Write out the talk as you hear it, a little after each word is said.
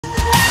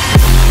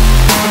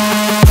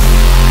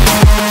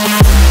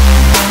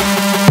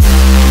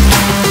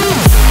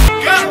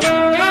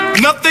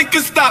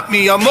can stop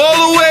me. I'm all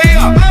the way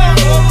up.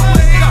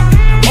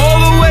 All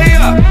the way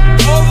up.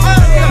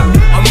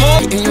 I'm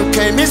all. And you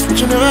can't miss what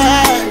you never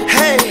had.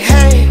 Hey,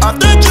 hey, off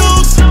the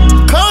juice,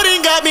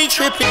 codeine got me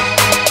tripping.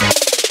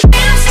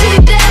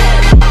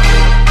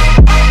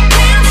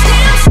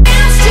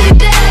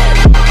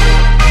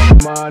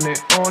 Money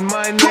on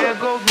my neck,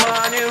 goes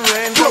money,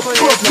 rain, go.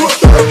 It's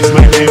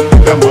my name,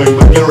 come on,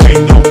 but you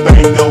ain't no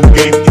pain, no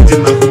gain, it's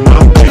enough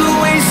mountain. The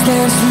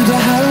wastelands through the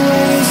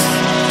highways,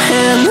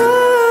 and on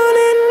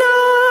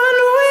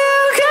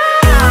we'll go.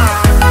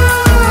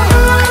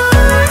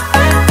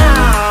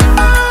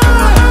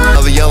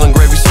 Another yelling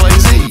gravy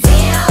Swayze.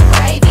 Damn,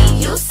 baby,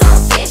 you so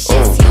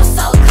vicious, you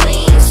so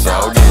clean, so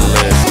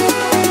delicious.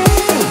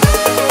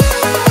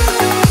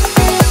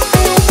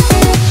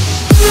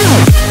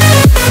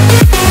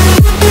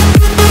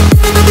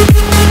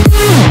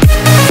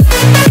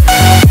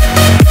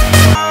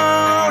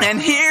 And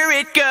here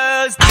it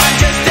goes. I'm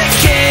just a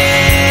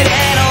kid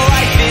and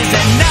life is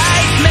a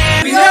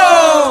nightmare.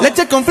 No!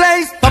 Leche con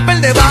flakes,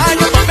 papel de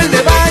baño,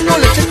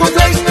 leche con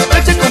flakes,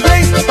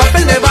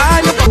 papel de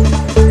baño.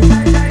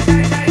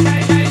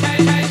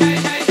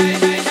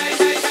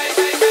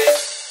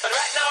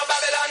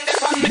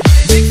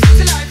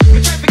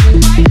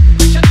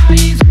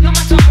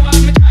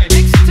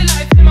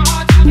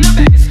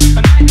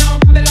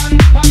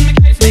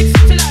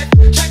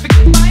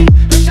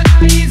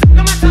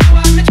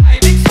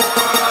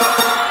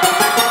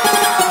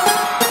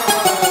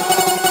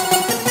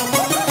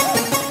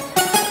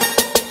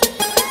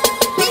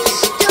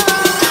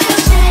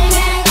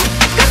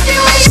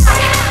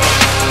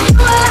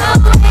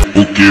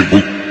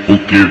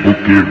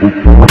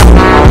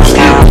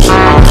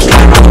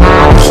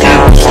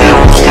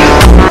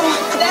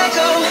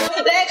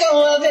 Let go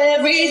of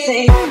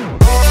everything.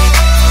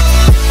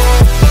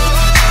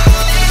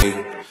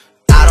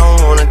 I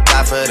don't wanna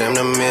die for them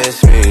to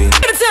miss me.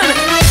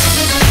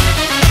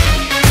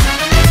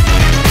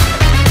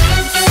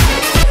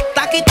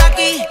 Taki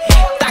taki,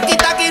 taki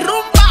taki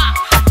rumba.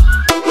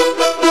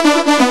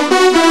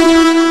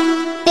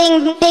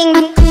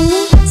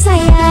 Aku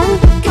sayang,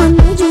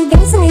 kamu juga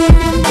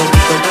sayang.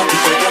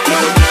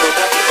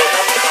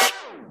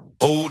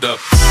 Hold up.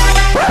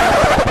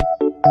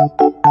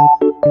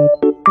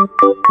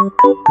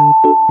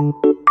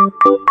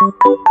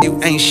 You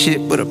ain't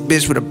shit but a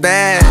bitch with a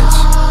badge.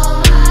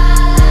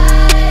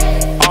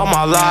 All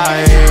my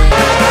life,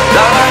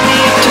 now I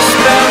need to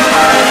spend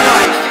my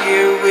life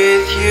here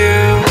with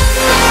you.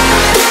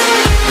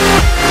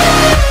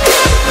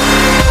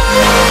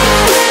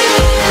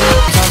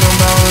 Talking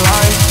about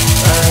life,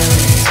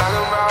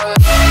 talking about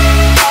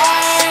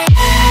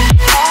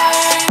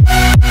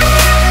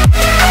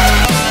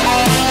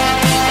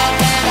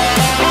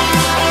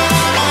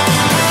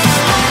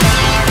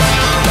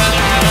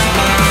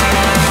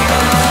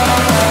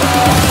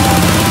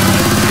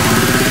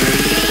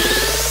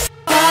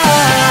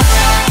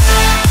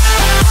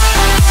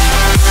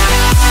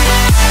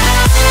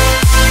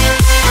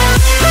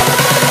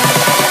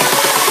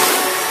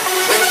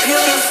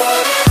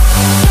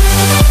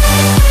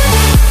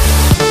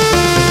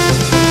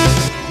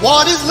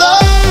what is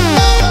love?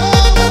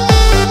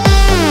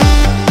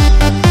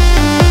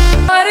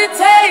 What it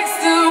takes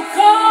to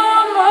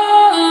come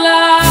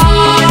alive.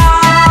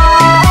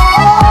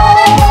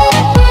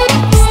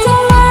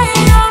 Still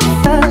laying on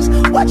Cause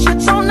what you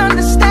don't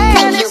understand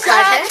Thank you, is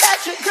how cousin. that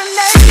you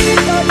connect.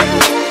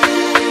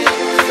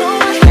 So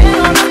hit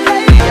on the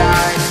play,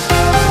 guys.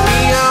 We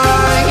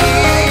are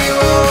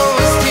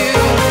heroes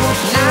tonight.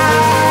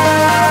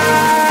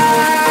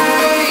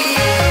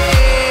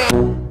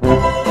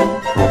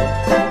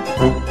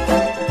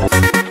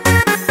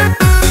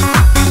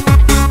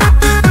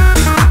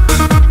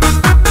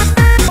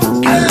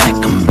 I like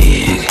 'em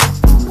big,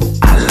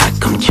 I like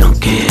 'em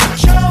chunky,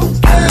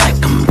 I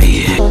like 'em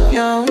big.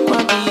 Yo,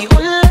 papi,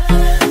 ule,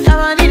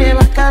 tabadile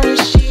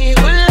bakarishi,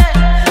 ule,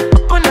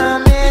 opuna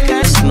mega.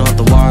 It's not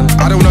the one.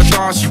 I don't wanna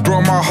dance, you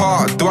broke my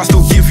heart. Do I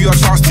still give you a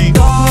chance to?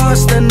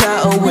 Toss the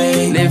night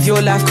away, live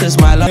your life 'cause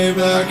my life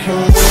back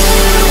home.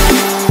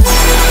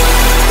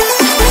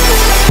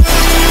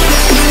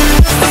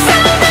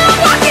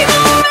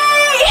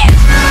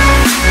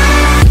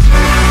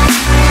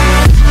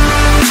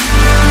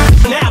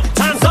 Now,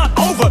 time's up,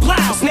 over,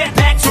 plow. Snap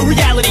back to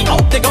reality. Oh,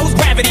 there goes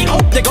gravity.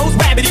 Oh, there goes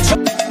gravity.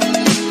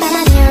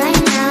 I'm here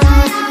right now,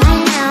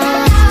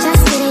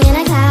 just sitting in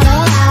a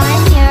cloud.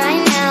 I'm here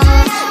right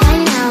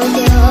now,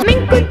 yo. Me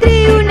encontré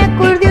un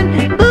acordeón,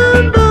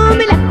 boom boom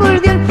el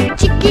acordeón,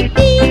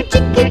 chiquitín,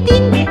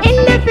 chiquitín, en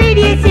la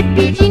feria ese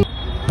pillín.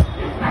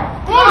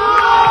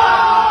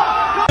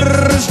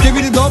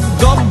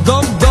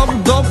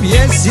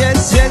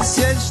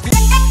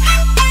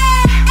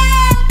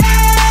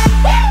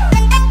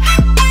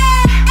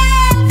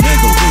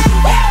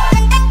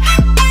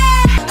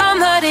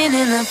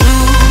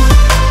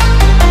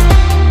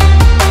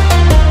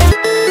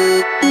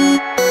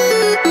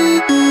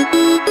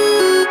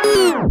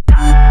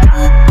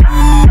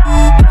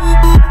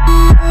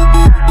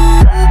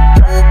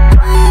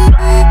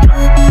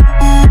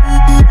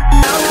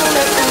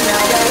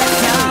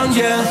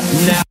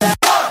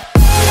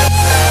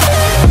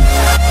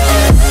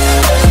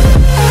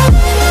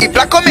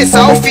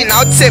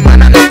 final de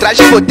semana no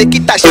traje vou ter que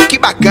tá chique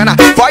bacana.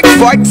 Forte,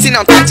 forte, se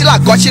não tá de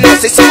lacoste, não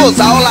sei se vou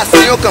usar o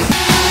lacinho ou campo.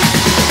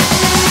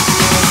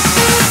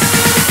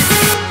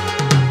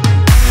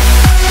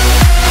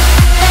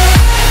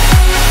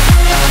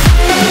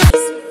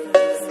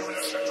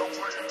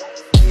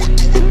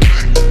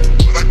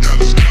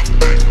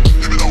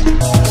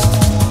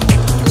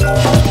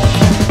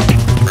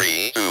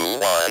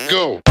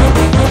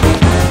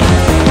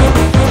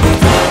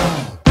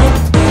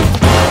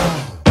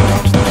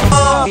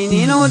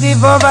 Menino de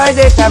vó vai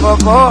deixar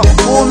vovó,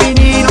 o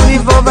menino de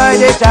vó vai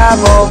deixar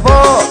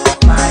vovó.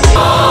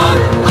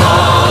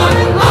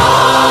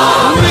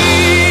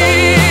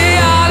 We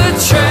are the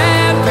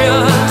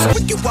champions.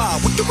 Wicked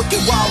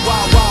wild,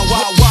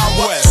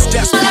 wild west.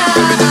 That's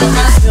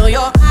Feel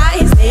your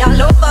eyes, they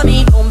all over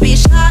me. Don't be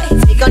shy,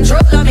 take control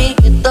of me,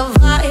 get the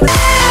vibe.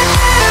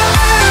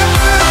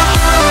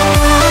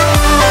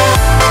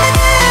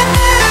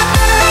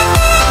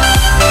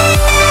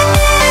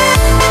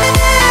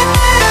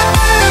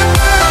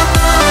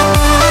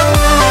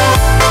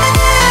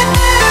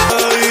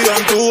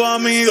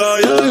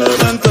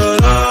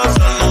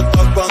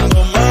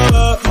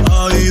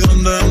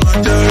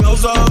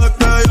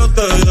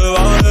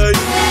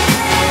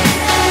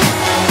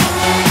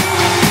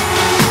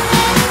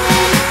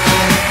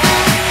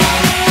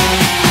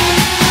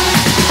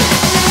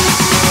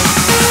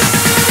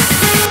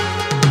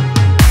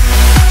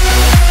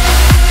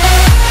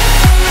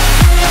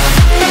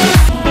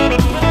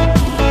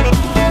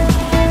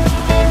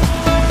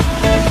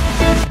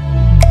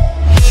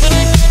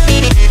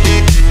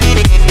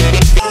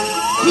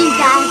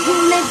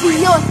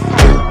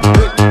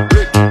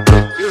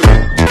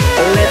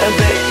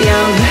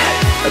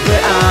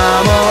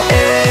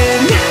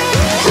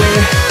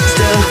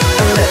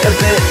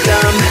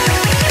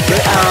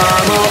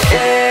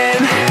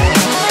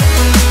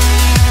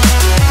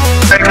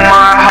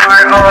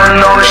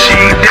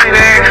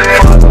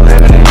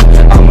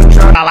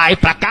 Pra lá e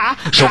pra cá,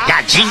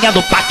 jogadinha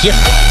do Paquetá.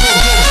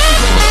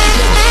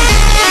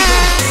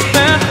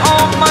 spent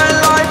all my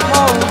life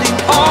holding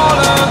all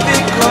of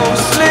it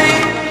closely.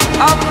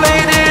 I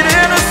played it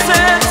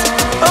innocent,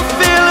 a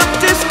feel of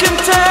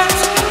discontent.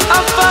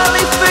 I'm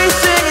finally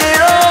facing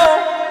it all,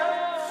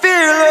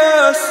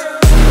 fearless.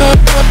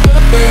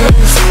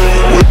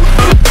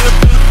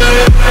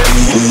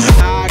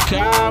 A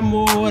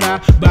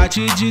Camura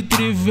bate de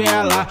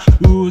trivela,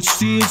 o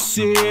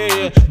Cici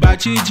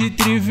bate de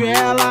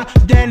trivela,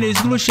 Denis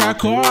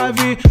Gluchakov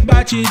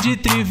bate de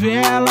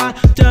trivela,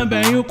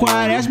 também o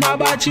Quaresma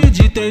bate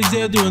de 3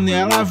 dedos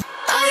nela.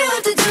 All you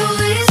have to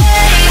do is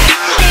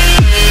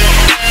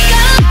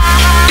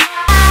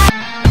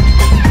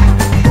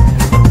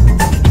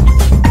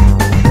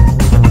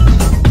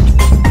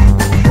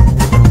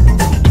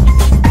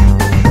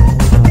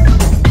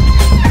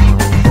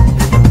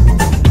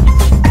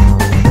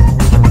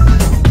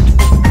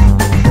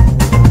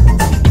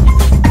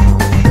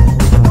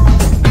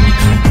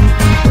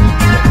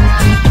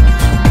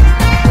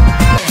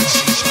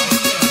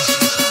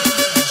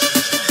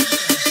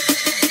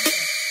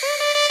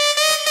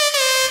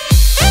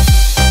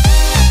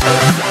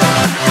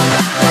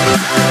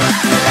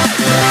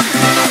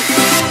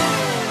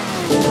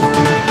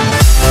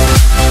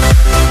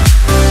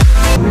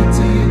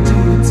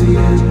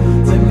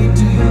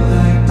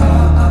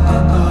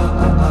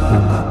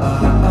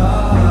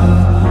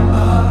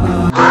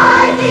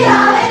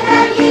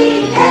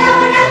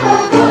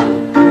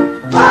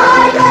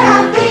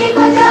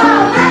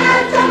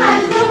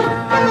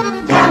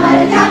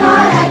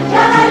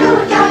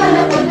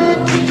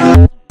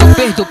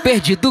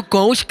perdido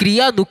com os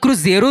cria no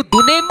cruzeiro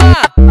do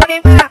Neymar.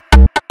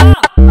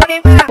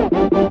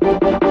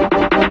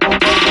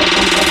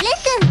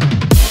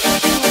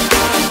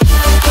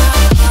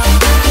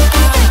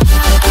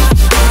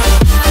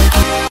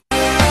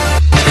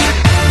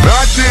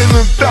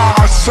 낮에는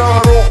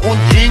따사로운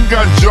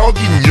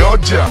인간적인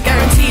여자.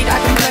 Guaranteed I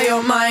can play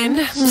your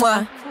mind.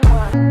 Mwah.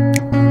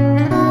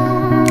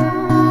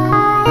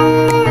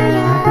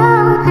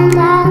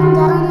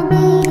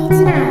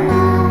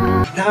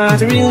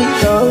 Not really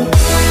though.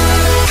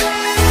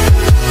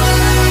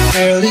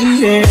 Early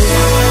here.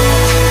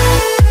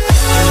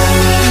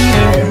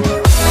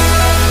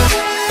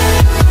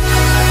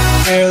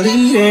 Early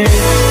here.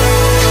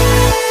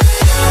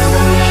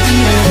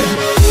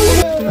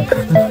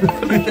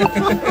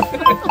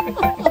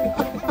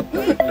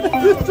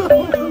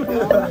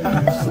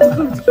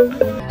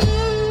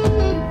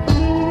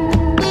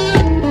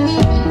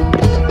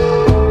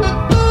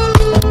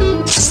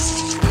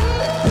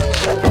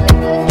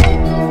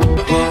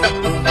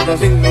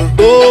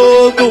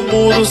 Todo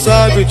mundo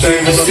sabe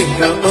disso.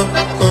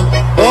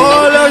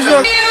 Olha a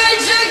jogada.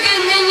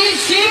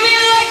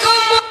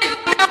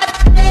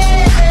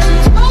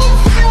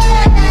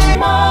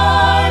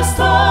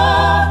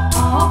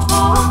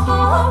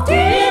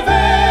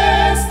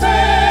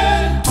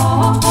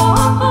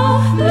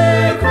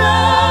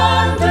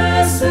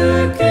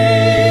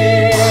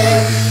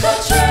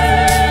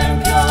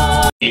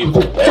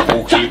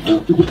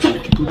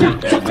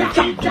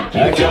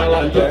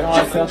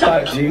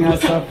 Safadinha,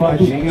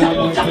 safadinha,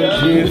 muito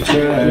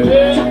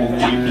diferente.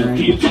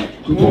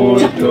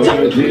 Muito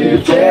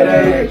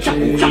diferente.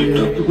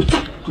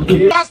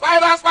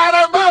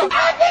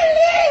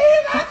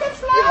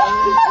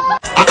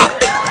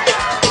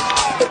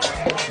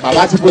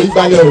 Babate por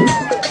Italhão.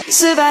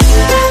 Você vai